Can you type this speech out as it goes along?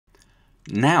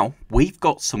Now we've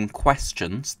got some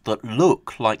questions that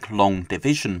look like long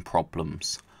division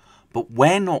problems, but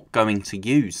we're not going to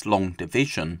use long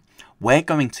division. We're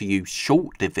going to use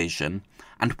short division,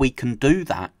 and we can do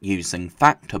that using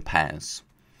factor pairs.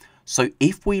 So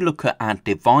if we look at our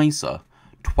divisor,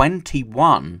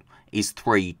 21 is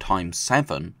 3 times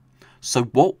 7. So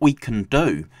what we can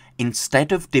do,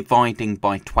 instead of dividing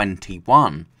by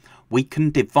 21, we can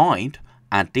divide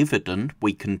our dividend,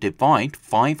 we can divide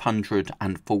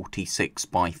 546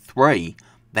 by 3,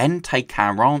 then take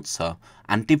our answer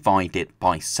and divide it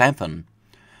by 7.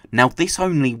 Now this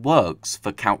only works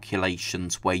for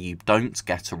calculations where you don't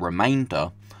get a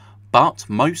remainder, but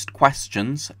most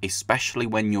questions, especially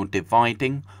when you're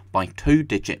dividing by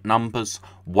 2-digit numbers,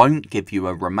 won't give you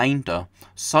a remainder,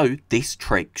 so this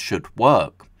trick should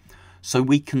work. So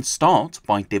we can start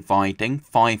by dividing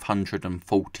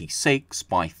 546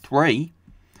 by 3.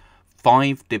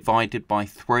 5 divided by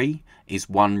 3 is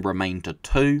 1 remainder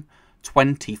 2,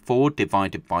 24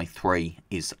 divided by 3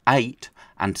 is 8,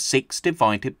 and 6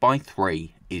 divided by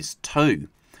 3 is 2.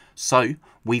 So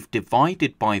we've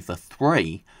divided by the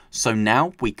 3, so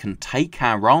now we can take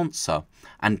our answer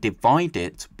and divide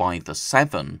it by the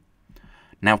 7.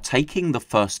 Now taking the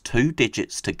first 2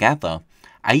 digits together,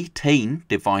 18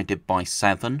 divided by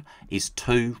 7 is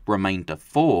 2 remainder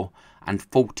 4, and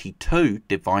 42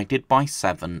 divided by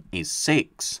 7 is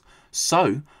 6.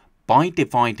 So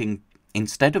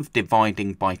instead of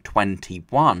dividing by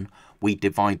 21, we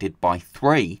divided by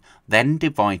 3, then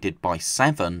divided by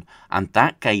 7, and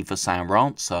that gave us our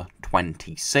answer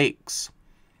 26.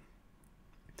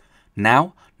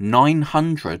 Now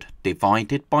 900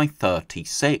 divided by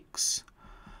 36.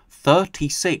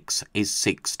 36 is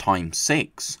 6 times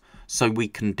 6, so we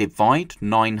can divide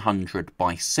 900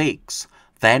 by 6,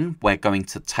 then we're going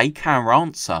to take our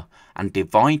answer and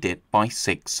divide it by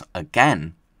 6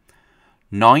 again.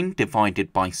 9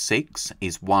 divided by 6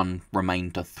 is 1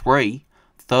 remainder 3,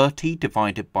 30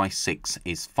 divided by 6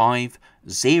 is 5,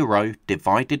 0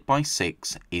 divided by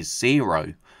 6 is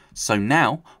 0. So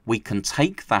now we can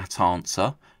take that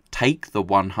answer, take the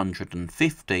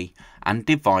 150 and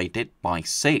divide it by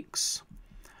 6.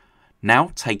 Now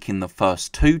taking the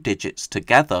first 2 digits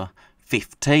together,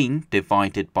 15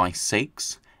 divided by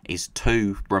 6 is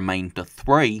 2 remainder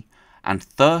 3, and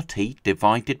 30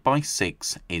 divided by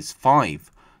 6 is 5.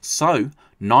 So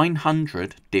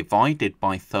 900 divided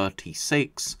by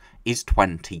 36 is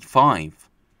 25.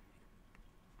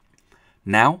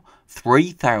 Now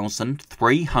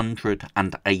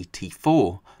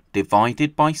 3,384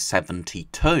 divided by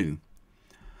 72.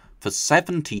 For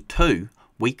 72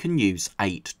 we can use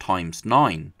 8 times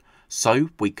 9. So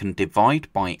we can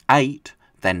divide by 8,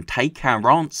 then take our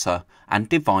answer and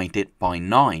divide it by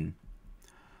 9.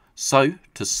 So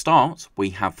to start, we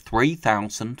have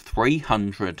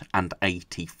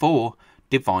 3,384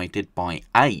 divided by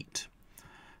 8.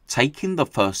 Taking the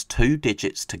first 2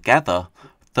 digits together,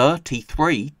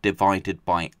 33 divided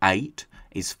by 8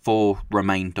 is 4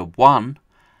 remainder 1.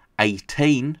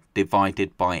 18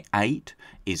 divided by 8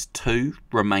 is 2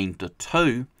 remainder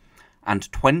 2.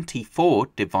 And 24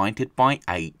 divided by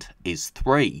 8 is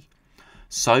 3.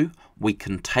 So we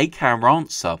can take our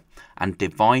answer and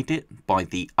divide it by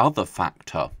the other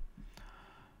factor.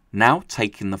 Now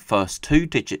taking the first 2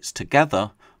 digits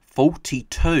together,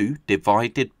 42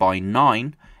 divided by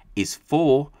 9 is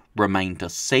 4 remainder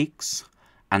 6,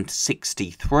 and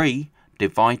 63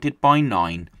 divided by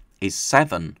 9 is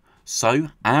 7. So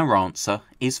our answer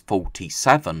is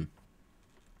 47.